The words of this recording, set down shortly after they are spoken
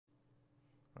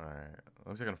Alright.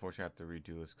 Looks like unfortunately I have to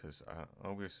redo this because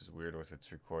OBS is weird with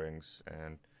its recordings,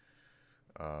 and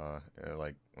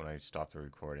like when I stopped the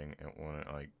recording, it wouldn't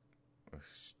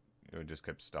it just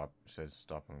kept says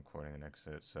stop recording and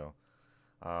exit. So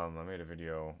I made a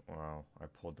video. Wow, I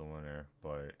pulled the winner,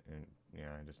 but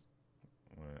yeah, I just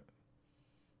want to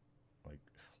like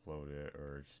float it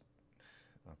or just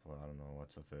upload. I don't know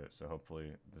what's with it. So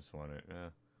hopefully this one it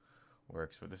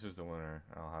works. But this is the winner.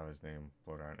 I'll have his name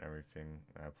float out and everything.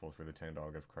 I pulled for the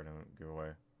 $10 gift card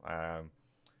giveaway.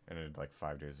 Ended like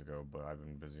 5 days ago, but I've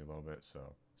been busy a little bit,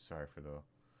 so sorry for the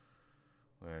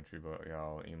entry. But yeah,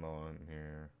 I'll email him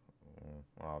here.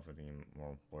 I'll have it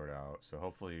blurred out. So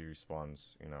hopefully he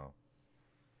responds, in a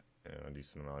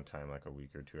decent amount of time, like a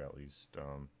week or two at least.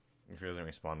 If he doesn't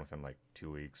respond within like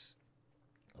 2 weeks,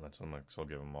 that's when so I'll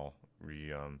give him all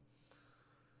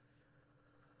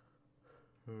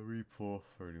re-pull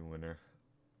for a new winner.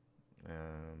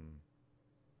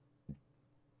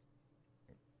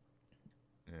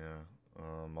 Yeah.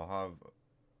 I'll have.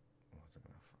 What's it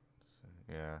gonna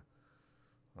say? Yeah.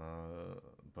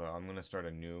 But I'm gonna start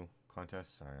a new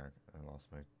contest. Sorry, I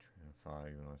lost my train of thought,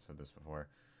 even though I said this before.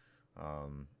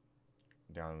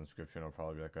 Down in the description, will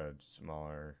probably be like a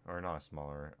smaller, or not a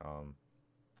smaller, a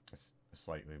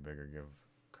slightly bigger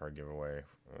card giveaway.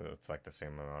 It's like the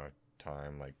same amount of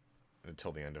time, like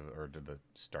until the end of, or to the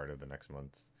start of the next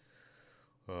month,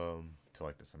 till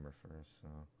like December 1st. So,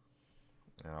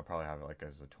 and I'll probably have it like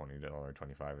as a $20,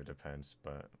 25. It depends,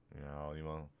 but I'll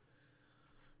email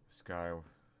this guy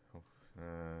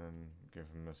and give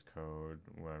him this code,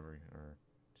 whatever, or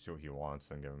see what he wants,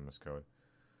 then give him this code.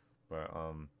 But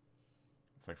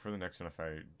if like for the next one, if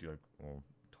I do like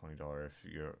 $20,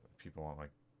 if people want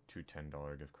like two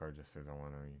 $10 gift cards, if they're the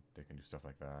winner, they can do stuff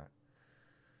like that.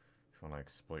 If you want to like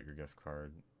split your gift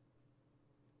card,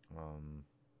 I'm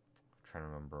trying to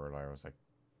remember what I was like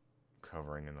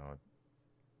covering in the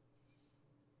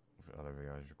other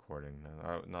video I was recording.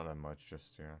 Not that much,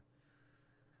 just yeah.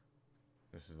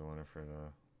 This is the winner for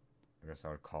I guess I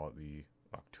would call it the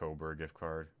October gift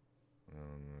card.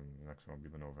 The next one will be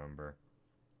the November.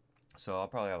 So I'll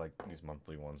probably have like these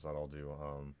monthly ones that I'll do.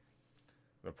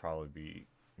 They'll probably be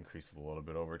increased a little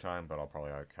bit over time, but I'll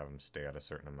probably like have them stay at a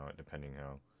certain amount depending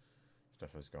how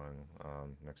stuff is going.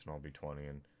 Next one will be 20,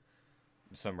 and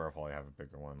December I'll probably have a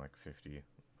bigger one, like 50.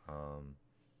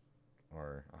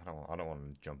 Or I don't want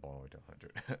to jump all the way to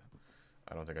 100.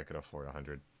 I don't think I could afford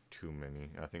 100 too many.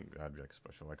 I think that'd be like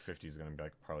special. Like 50 is gonna be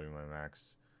like probably my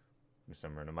max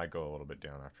December, and it might go a little bit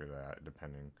down after that,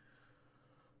 depending.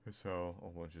 So a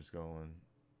bunch is going,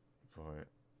 but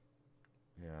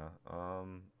yeah,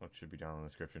 it should be down in the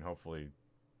description. Hopefully,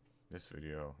 this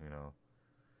video,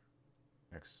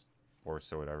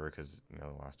 exports or whatever, because the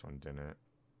last one didn't.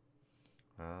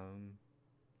 Let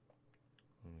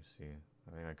me see.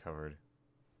 I think I covered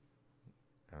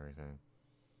everything.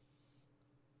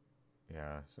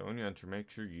 Yeah, so when you enter, make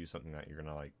sure you use something that you're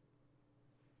gonna like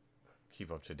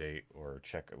keep up to date or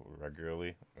check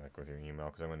regularly, like with your email,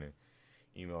 because I'm gonna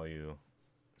email you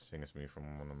saying it's me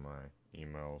from one of my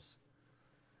emails.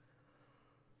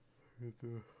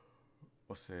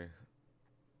 I'll say,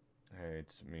 hey,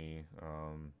 it's me.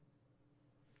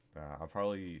 I'll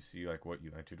probably see like what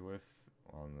you entered with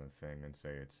on the thing and say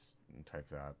it's type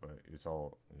that, but it's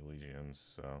all Elysians,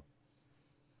 so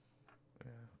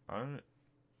yeah. I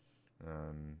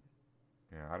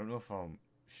don't know if I'll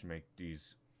should make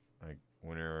these like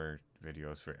winner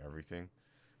videos for everything,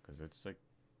 because it's like,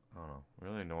 I don't know,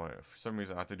 really annoying. For some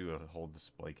reason I have to do a whole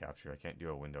display capture. I can't do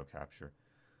a window capture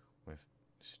with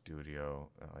Studio.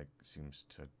 Like seems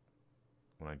to,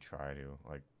 when I try to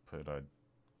like put a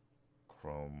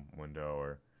Chrome window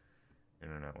or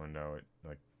internet window,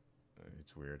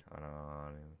 it's weird. I don't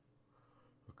know.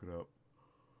 Look it up.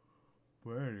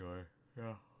 But anyway,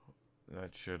 yeah,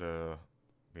 that should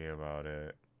be about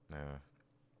it.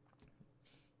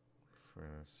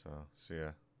 For so see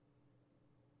ya.